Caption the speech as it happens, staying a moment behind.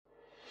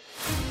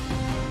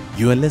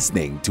You are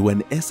listening to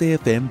an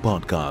SAFM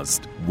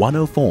podcast,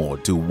 104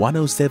 to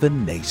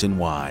 107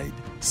 nationwide.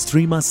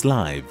 Stream us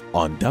live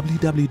on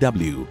www.safm.co.za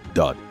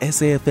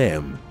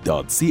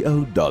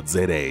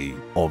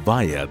or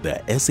via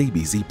the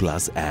SABC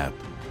Plus app.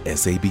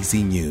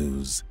 SABC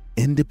News,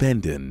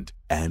 independent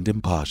and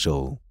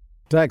impartial.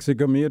 Taxi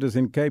commuters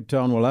in Cape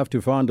Town will have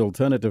to find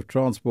alternative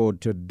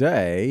transport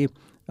today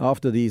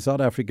after the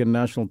South African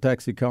National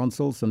Taxi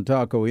Council,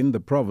 Santaco in the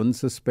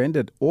province,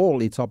 suspended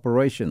all its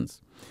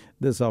operations.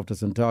 This after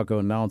Santaco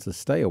announced a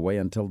stay away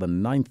until the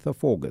 9th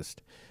of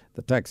August.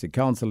 The Taxi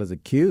Council has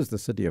accused the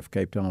city of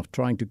Cape Town of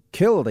trying to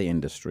kill the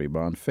industry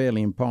by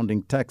unfairly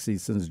impounding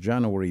taxis since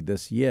January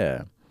this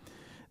year.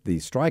 The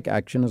strike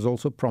action has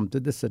also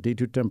prompted the city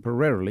to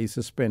temporarily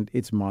suspend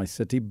its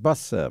MyCiTi bus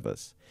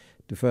service.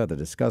 To further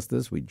discuss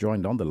this, we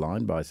joined on the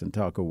line by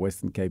Santaco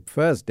Western Cape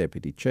First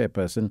Deputy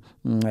Chairperson,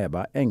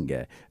 Nceba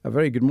Enge. A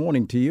very good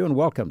morning to you and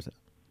welcome, sir.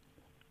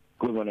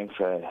 Good morning,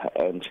 sir,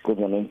 and good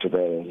morning to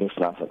the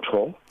listeners at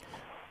home.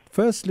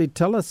 Firstly,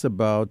 tell us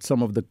about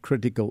some of the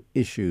critical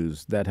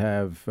issues that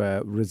have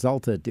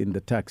resulted in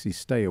the taxi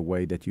stay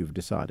away that you've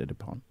decided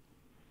upon.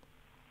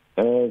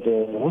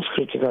 The most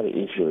critical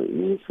issue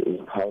is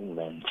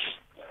impoundment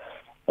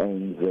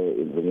and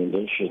the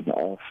implementation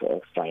of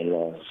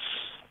bylaws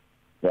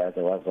that are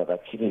the ones that are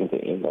killing the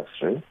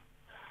industry,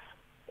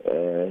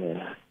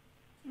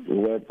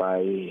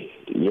 whereby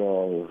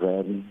your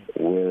van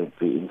will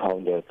be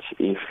impounded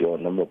if your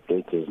number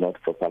plate is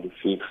not properly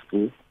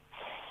fixed,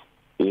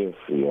 if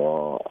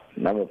your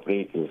number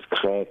plate is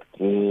cracked,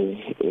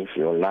 if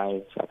your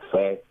lights are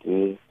cracked,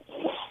 if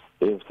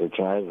the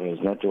driver is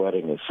not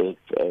wearing a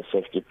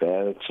safety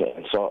belt,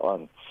 and so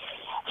on.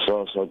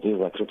 So these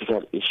are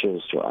critical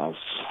issues to us.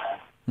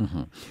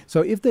 Mm-hmm.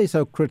 So if they're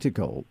so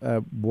critical,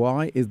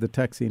 why is the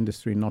taxi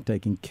industry not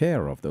taking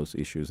care of those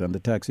issues and the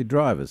taxi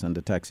drivers and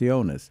the taxi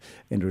owners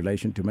in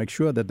relation to make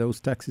sure that those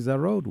taxis are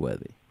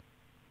roadworthy?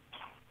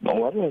 Well,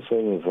 what we're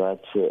saying is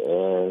that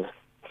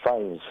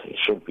fines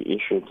should be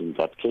issued in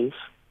that case,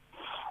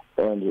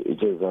 and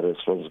it is the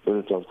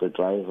responsibility of the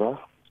driver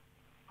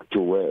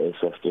to wear a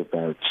safety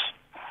belt,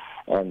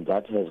 and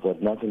that has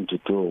got nothing to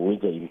do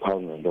with the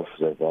impoundment of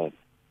the van.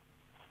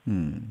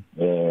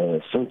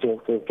 The city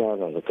of Cape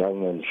Town and the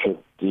government should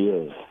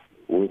deal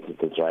with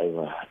the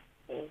driver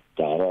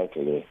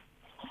directly,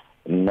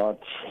 not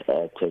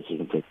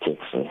taking the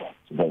taxi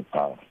back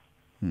down.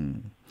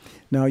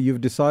 Now,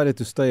 you've decided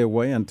to stay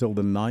away until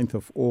the 9th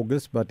of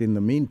August, but in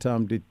the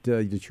meantime,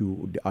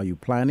 are you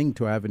planning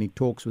to have any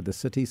talks with the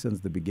city since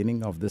the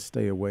beginning of this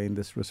stay away in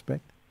this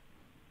respect?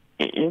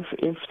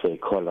 If they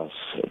call us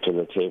to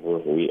the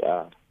table, we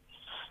are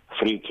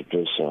free to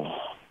do so.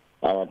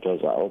 Our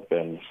doors are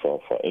open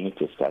for any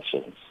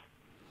discussions.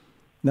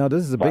 Now,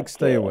 this is a big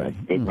stay away.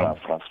 People are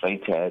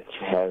frustrated,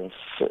 hence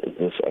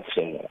this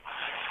action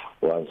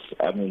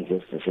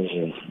this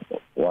decision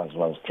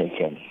was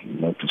taken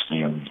not to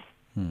stay away.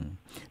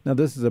 Now,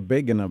 this is a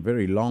big and a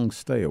very long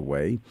stay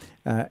away,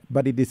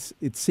 but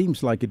it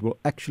seems like it will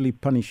actually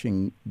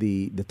punishing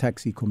the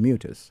taxi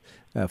commuters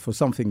for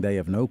something they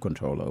have no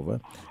control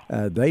over.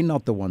 They're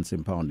not the ones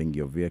impounding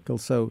your vehicle,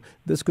 so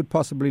this could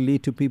possibly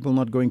lead to people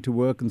not going to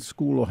work and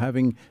school or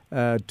having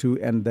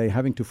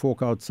to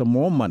fork out some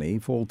more money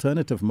for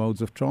alternative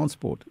modes of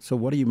transport. So,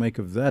 what do you make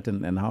of that,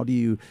 and how do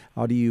you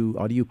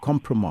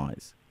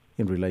compromise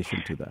in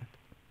relation to that?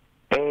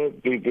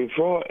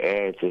 Before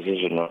a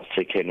decision was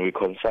taken, we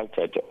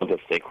consulted all the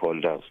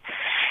stakeholders,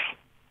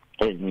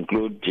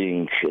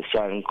 including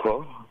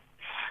Santaco,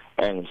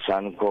 and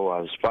Santaco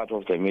was part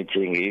of the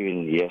meeting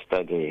even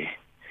yesterday.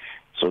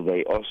 So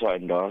they also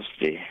endorsed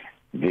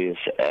this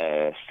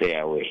stay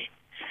away,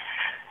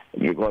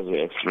 because we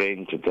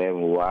explained to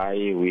them why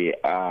we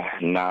are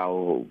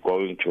now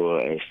going to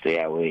a stay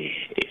away.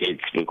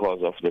 It's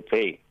because of the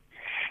pay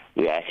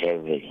we are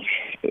having,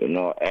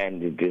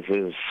 and this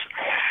is,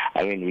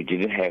 we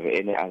didn't have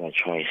any other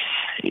choice,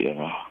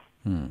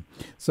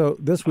 So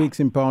this week's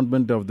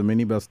impoundment of the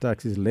minibus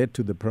taxis led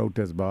to the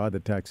protest by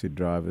the taxi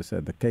drivers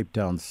at the Cape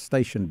Town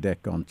station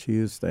deck on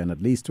Tuesday, and at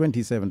least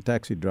 27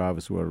 taxi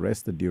drivers were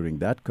arrested during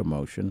that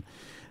commotion.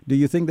 Do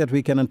you think that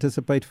we can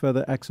anticipate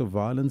further acts of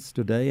violence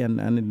today and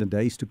in the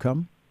days to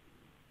come?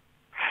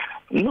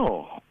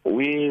 No,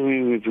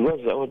 we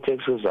because our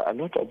taxis are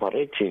not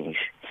operating,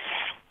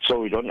 so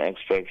we don't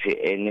expect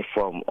any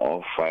form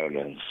of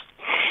violence.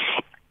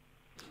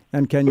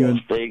 And can you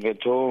staying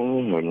at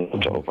home, we're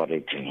not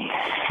operating.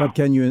 But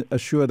can you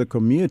assure the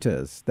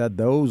commuters that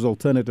those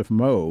alternative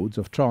modes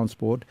of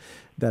transport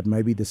that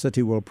maybe the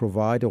city will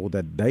provide or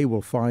that they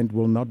will find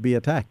will not be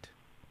attacked?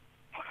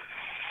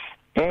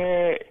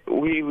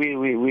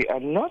 We are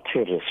not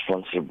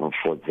responsible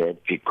for that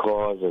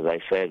because, as I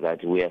said,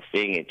 that we are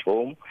staying at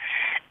home,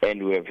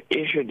 and we have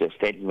issued a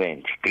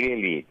statement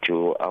clearly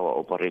to our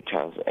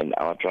operators and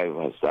our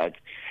drivers that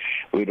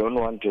we don't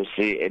want to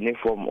see any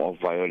form of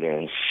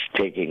violence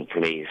taking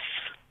place.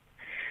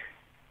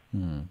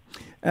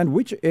 And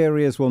which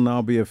areas will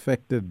now be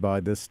affected by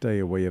this stay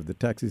away of the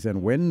taxis,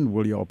 and when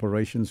will your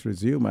operations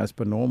resume as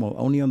per normal?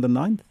 Only on the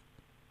 9th?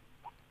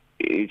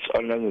 it's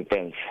on the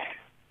fence.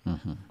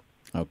 Mm-hmm.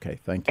 Okay,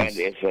 thank you. And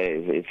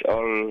it's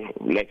all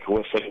like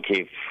Western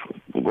Cape,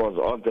 because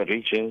all the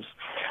regions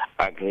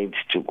agreed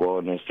to go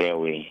on a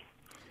stairway.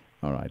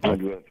 All right.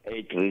 And we have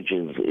 8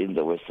 regions in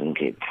the Western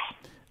Cape.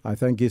 I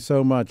thank you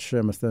so much,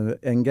 Mr.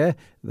 Enge.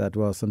 That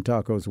was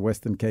Santaco's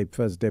Western Cape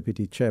First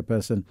Deputy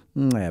Chairperson,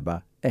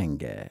 Nceba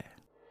Enge.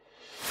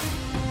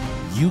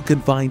 You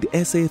can find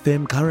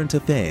SAFM Current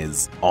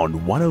Affairs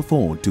on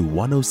 104 to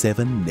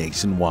 107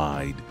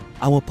 nationwide.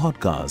 Our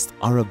podcasts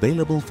are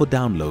available for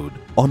download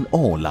on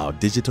all our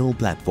digital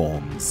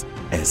platforms.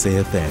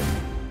 SAFM,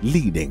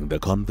 leading the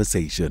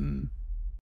conversation.